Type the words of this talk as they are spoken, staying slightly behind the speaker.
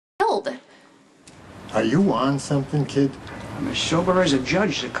thrilled. Are you on something, kid? I'm as sober as a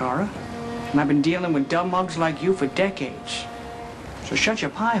judge, Zakara. And I've been dealing with dumb mugs like you for decades. So shut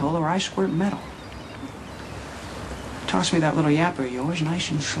your pie hole or I squirt metal. Toss me that little yapper of yours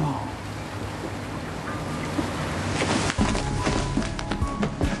nice and slow.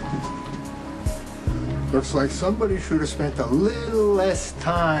 Looks like somebody should have spent a little less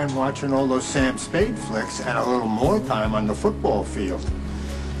time watching all those Sam Spade flicks and a little more time on the football field.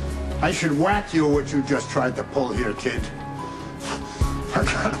 I should whack you what you just tried to pull here, kid. I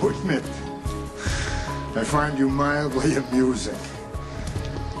gotta admit, I find you mildly amusing.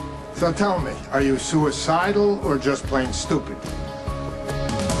 So tell me, are you suicidal or just plain stupid?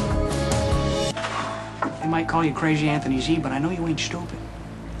 They might call you Crazy Anthony Z, but I know you ain't stupid.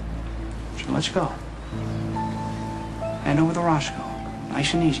 So let's go. Hand over the Roscoe.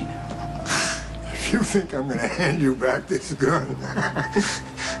 Nice and easy now. If you think I'm gonna hand you back this gun,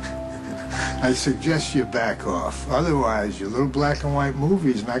 I suggest you back off. Otherwise, your little black and white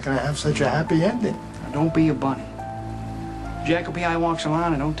movie's not gonna have such a happy ending. Now, don't be a bunny. Jacoby I walks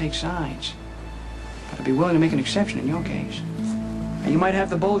along and don't take sides. But I'd be willing to make an exception in your case. And you might have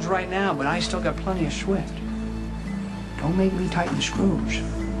the bulge right now, but I still got plenty of Swift. Don't make me tighten the screws.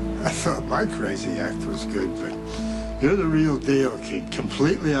 I thought my crazy act was good, but you're the real deal, kid.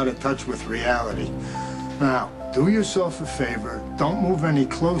 Completely out of touch with reality. Now, do yourself a favor. Don't move any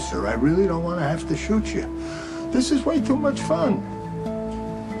closer. I really don't want to have to shoot you. This is way too much fun.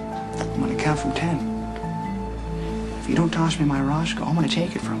 I'm gonna count from 10. If you don't toss me my Roscoe, I'm gonna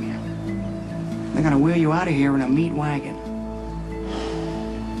take it from you. They're gonna wheel you out of here in a meat wagon.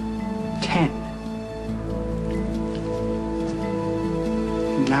 10.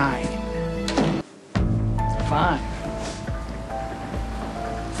 9. 5.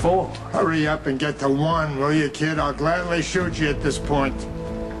 4. Hurry up and get to 1, will you, kid? I'll gladly shoot you at this point.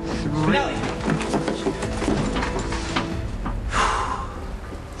 Spinelli!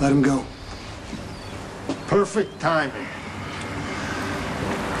 Let him go. Perfect timing.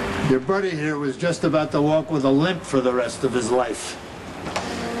 Your buddy here was just about to walk with a limp for the rest of his life.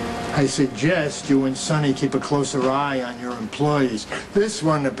 I suggest you and Sonny keep a closer eye on your employees. This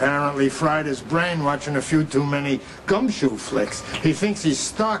one apparently fried his brain watching a few too many gumshoe flicks. He thinks he's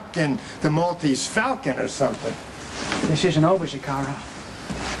stuck in the Maltese Falcon or something. This isn't over, Zakara.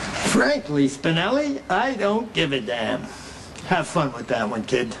 Frankly, Spinelli, I don't give a damn. Have fun with that one,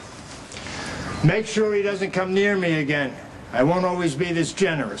 kid. Make sure he doesn't come near me again. I won't always be this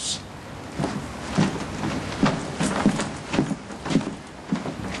generous.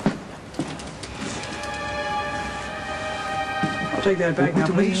 I'll take that back now,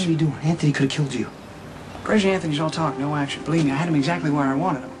 please. What are you doing? Anthony could have killed you. Crazy Anthony's all talk, no action. Believe me, I had him exactly where I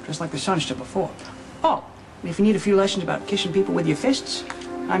wanted him, just like the Sunster before. Oh, and if you need a few lessons about kissing people with your fists,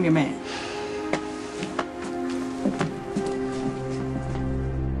 I'm your man.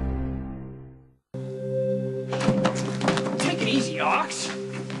 Take it easy, Ox.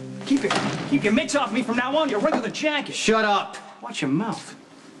 Keep your mitts off me from now on, your regular jacket. Shut up. Watch your mouth.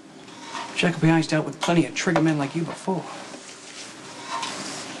 Jacoby I's dealt with plenty of trigger men like you before.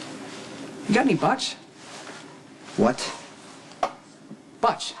 You got any butts? What?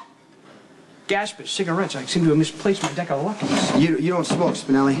 Butts. Gaspers, cigarettes. I seem to have misplaced my deck of luckies. You don't smoke,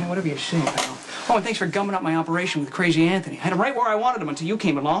 Spinelli. Yeah, whatever you say, pal. Oh, and thanks for gumming up my operation with Crazy Anthony. I had him right where I wanted him until you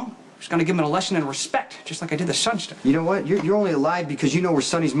came along. I was gonna give him a lesson in respect, just like I did the Sunster. You know what? You're only alive because you know where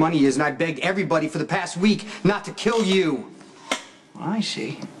Sonny's money is, and I begged everybody for the past week not to kill you. I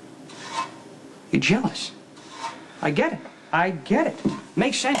see. You're jealous. I get it. I get it.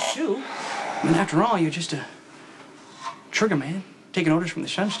 Makes sense, too. I mean, after all, you're just a trigger man, taking orders from the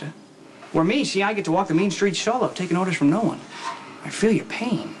Sunster. Where me, see, I get to walk the mean streets solo, taking orders from no one. I feel your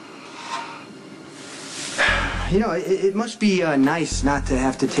pain. You know, it must be nice not to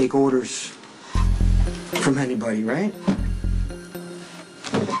have to take orders from anybody, right?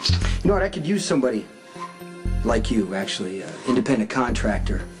 You know what? I could use somebody like you, actually. Independent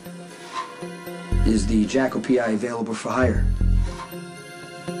contractor. Is the Jackal PI available for hire?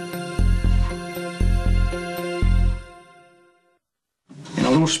 In a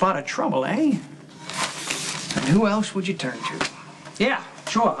little spot of trouble, eh? And who else would you turn to? Yeah,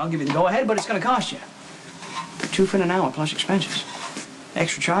 sure, I'll give you the go-ahead, but it's gonna cost you. $2 for an hour plus expenses.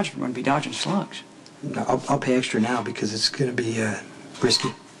 Extra charge if we're gonna be dodging slugs. No, I'll pay extra now because it's gonna be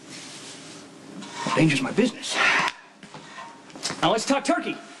risky. Well, danger's my business. Now let's talk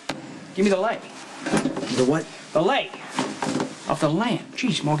turkey. Give me the lay. The what? The lay of the land.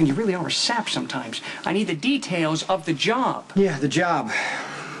 Jeez, Morgan, you really are a sap sometimes. I need the details of the job. Yeah, the job.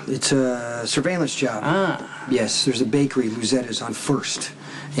 It's a surveillance job. Ah. Yes, there's a bakery, Luzetta's, on First.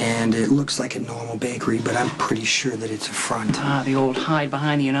 And it looks like a normal bakery, but I'm pretty sure that it's a front. Ah, the old hide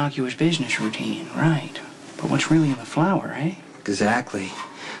behind the innocuous business routine, right. But what's really in the flour, eh? Exactly.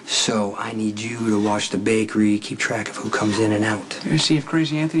 So I need you to watch the bakery, keep track of who comes in and out. You see if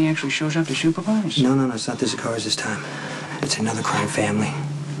Crazy Anthony actually shows up to supervise? No, it's not the Zaccaras this time. It's another crime family.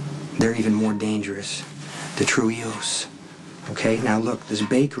 They're even more dangerous. The Trujillos. Okay, now look, this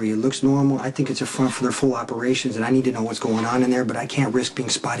bakery, it looks normal. I think it's a front for their full operations, and I need to know what's going on in there, but I can't risk being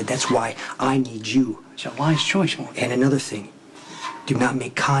spotted. That's why I need you. It's a wise choice, Morgan. And another thing, do not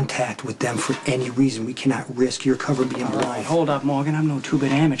make contact with them for any reason. We cannot risk your cover being All blown. right, hold up, Morgan. I'm no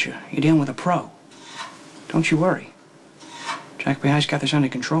two-bit amateur. You're dealing with a pro. Don't you worry. Jack PI's got this under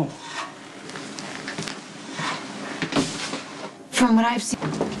control. From what I've seen...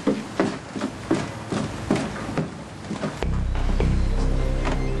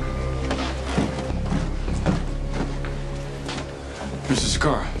 Mr.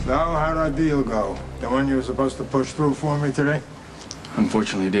 Zaccara. So, how'd our deal go? The one you were supposed to push through for me today?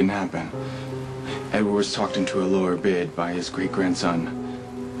 Unfortunately, it didn't happen. Edward was talked into a lower bid by his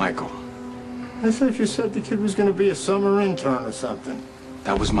great-grandson, Michael. I thought you said the kid was going to be a summer intern or something.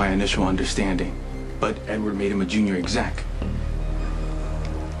 That was my initial understanding, but Edward made him a junior exec.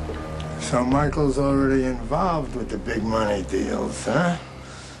 So Michael's already involved with the big money deals, huh?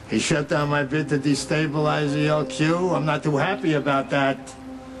 He shut down my bid to destabilize ELQ. I'm not too happy about that.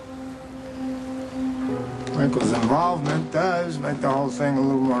 Michael's involvement does make the whole thing a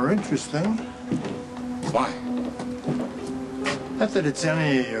little more interesting. Why? Not that it's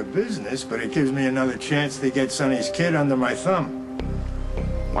any of your business, but it gives me another chance to get Sonny's kid under my thumb.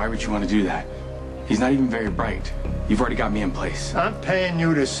 Why would you want to do that? He's not even very bright. You've already got me in place. I'm paying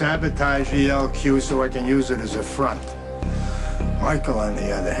you to sabotage ELQ so I can use it as a front. Michael, on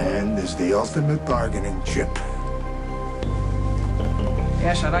the other hand, is the ultimate bargaining chip.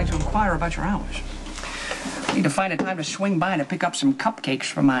 Yes, I'd like to inquire about your hours. I need to find a time to swing by to pick up some cupcakes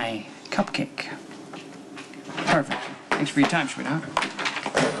for my cupcake. Perfect. Thanks for your time, sweetheart.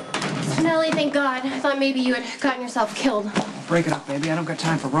 Spinelli, thank God. I thought maybe you had gotten yourself killed. Break it up, baby. I don't got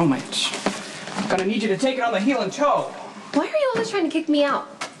time for romance. I'm gonna need you to take it on the heel and toe. Why are you always trying to kick me out?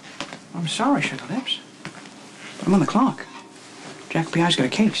 I'm sorry, Sugar Lips. But I'm on the clock. Jack PI's got a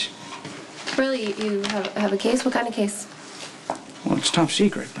case. Really, you have a case? What kind of case? Well, it's top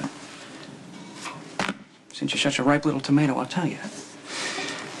secret, but since you're such a ripe little tomato, I'll tell you.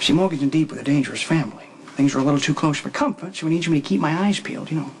 See, Morgan's in deep with a dangerous family. Things are a little too close for comfort, so he needs me to keep my eyes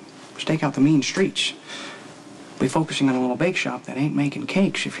peeled, you know, stake out the mean streets. Be focusing on a little bake shop that ain't making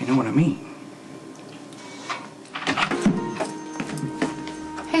cakes, if you know what I mean.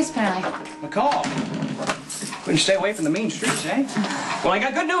 Hey, Spinelli. McCall. Couldn't stay away from the mean streets, eh? Well, I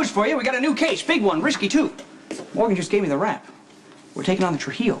got good news for you. We got a new case. Big one. Risky, too. Morgan just gave me the rap. We're taking on the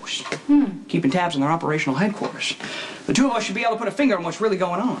Trujillos. Keeping tabs on their operational headquarters. The two of us should be able to put a finger on what's really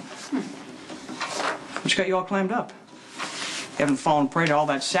going on. What's got you all climbed up? You haven't fallen prey to all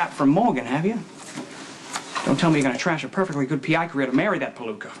that sap from Morgan, have you? Don't tell me you're going to trash a perfectly good PI career to marry that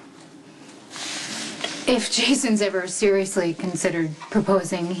palooka. If Jason's ever seriously considered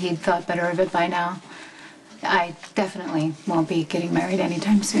proposing, he'd thought better of it by now. I definitely won't be getting married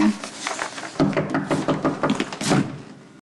anytime soon.